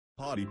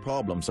Potty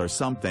problems are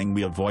something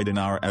we avoid in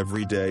our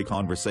everyday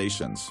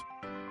conversations.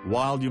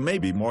 While you may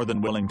be more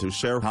than willing to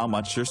share how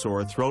much your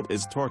sore throat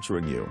is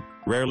torturing you,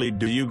 rarely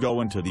do you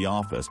go into the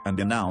office and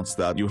announce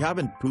that you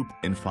haven't pooped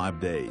in 5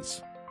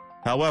 days.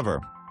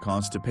 However,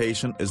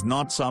 constipation is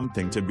not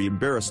something to be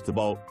embarrassed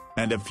about,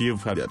 and if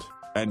you've had it,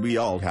 and we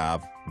all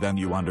have, then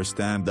you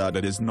understand that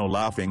it is no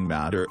laughing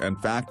matter. In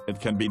fact, it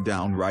can be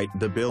downright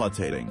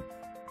debilitating.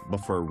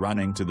 Before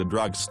running to the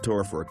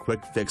drugstore for a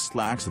quick fix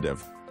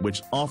laxative,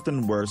 which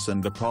often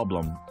worsen the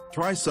problem,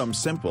 try some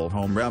simple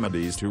home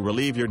remedies to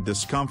relieve your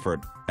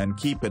discomfort and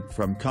keep it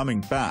from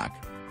coming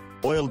back.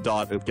 Oil.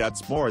 It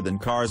gets more than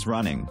cars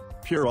running.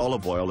 Pure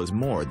olive oil is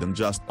more than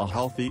just a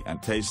healthy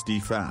and tasty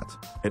fat.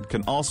 It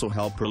can also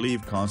help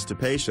relieve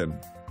constipation.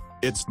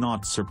 It's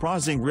not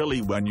surprising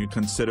really when you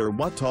consider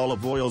what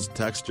olive oil's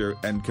texture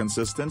and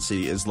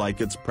consistency is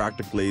like. It's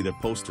practically the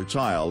poster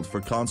child for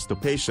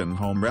constipation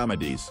home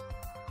remedies.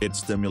 It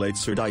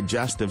stimulates your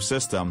digestive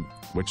system,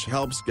 which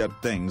helps get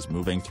things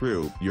moving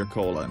through your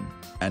colon,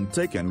 and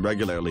taken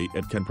regularly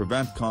it can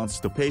prevent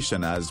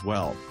constipation as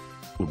well.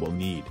 We will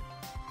need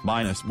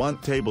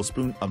 -1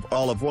 tablespoon of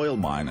olive oil,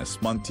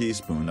 -1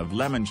 teaspoon of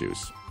lemon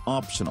juice,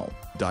 optional.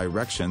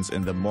 Directions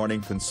in the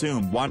morning: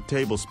 consume 1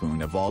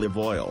 tablespoon of olive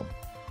oil.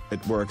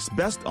 It works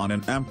best on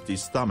an empty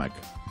stomach,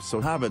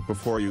 so have it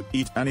before you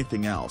eat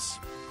anything else.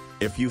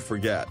 If you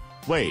forget,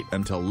 wait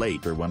until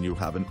later when you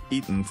haven't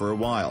eaten for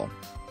a while.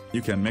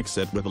 You can mix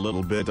it with a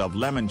little bit of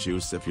lemon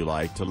juice if you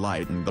like to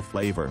lighten the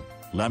flavor.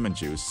 Lemon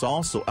juice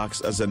also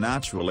acts as a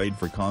natural aid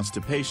for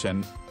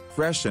constipation.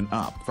 Freshen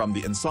up from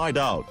the inside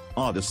out.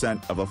 The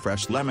scent of a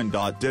fresh lemon.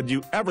 Did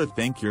you ever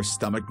think your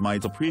stomach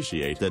might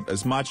appreciate it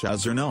as much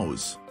as your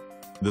nose?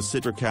 The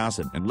citric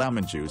acid in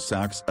lemon juice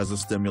acts as a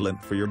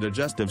stimulant for your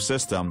digestive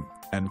system,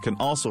 and can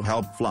also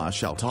help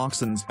flush out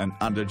toxins and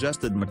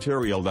undigested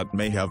material that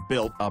may have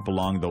built up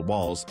along the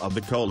walls of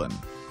the colon.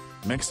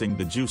 Mixing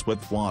the juice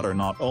with water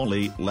not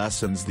only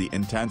lessens the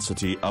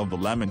intensity of the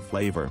lemon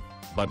flavor,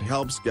 but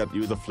helps get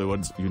you the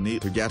fluids you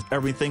need to get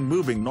everything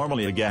moving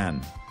normally again.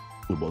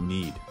 You will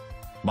need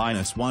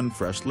 -1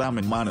 fresh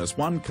lemon,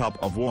 -1 cup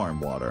of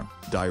warm water.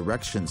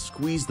 Directions: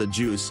 squeeze the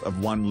juice of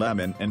 1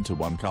 lemon into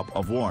 1 cup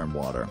of warm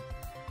water.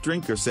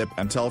 Drink or sip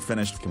until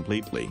finished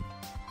completely.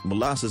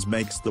 Molasses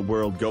makes the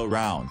world go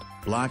round.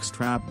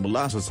 Blackstrap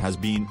molasses has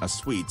been a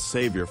sweet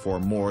savior for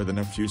more than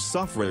a few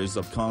sufferers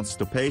of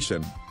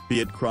constipation, be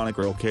it chronic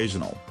or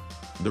occasional.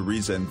 The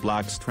reason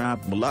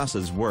blackstrap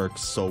molasses works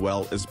so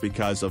well is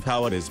because of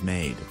how it is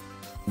made.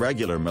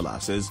 Regular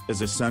molasses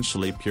is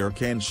essentially pure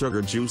cane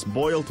sugar juice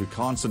boiled to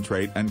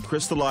concentrate and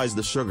crystallize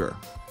the sugar.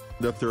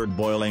 The third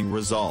boiling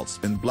results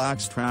in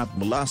blackstrap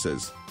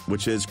molasses,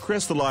 which is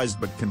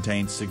crystallized but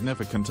contains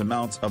significant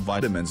amounts of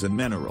vitamins and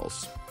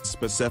minerals,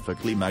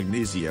 specifically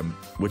magnesium,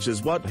 which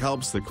is what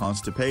helps the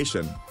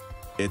constipation.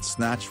 It's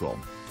natural,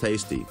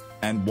 tasty,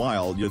 and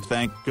while you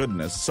thank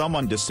goodness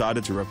someone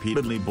decided to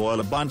repeatedly boil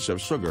a bunch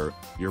of sugar,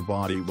 your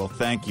body will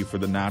thank you for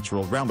the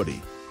natural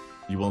remedy.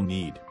 You will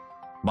need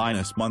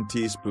 -1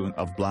 teaspoon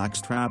of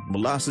blackstrap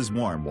molasses,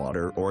 warm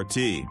water or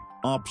tea,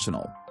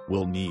 optional.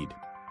 Will need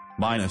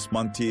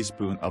 -1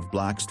 teaspoon of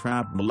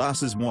blackstrap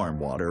molasses, warm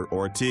water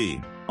or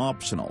tea,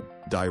 optional.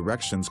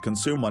 Directions: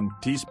 consume 1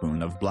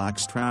 teaspoon of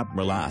blackstrap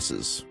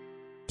molasses.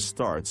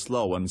 Start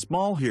slow and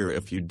small here.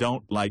 If you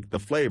don't like the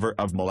flavor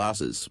of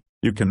molasses,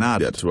 you can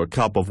add it to a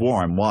cup of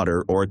warm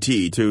water or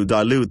tea to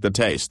dilute the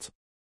taste.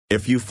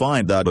 If you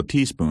find that a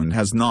teaspoon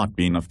has not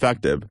been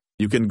effective,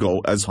 you can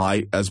go as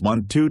high as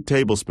 2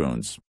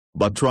 tablespoons,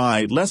 but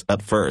try less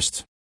at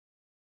first.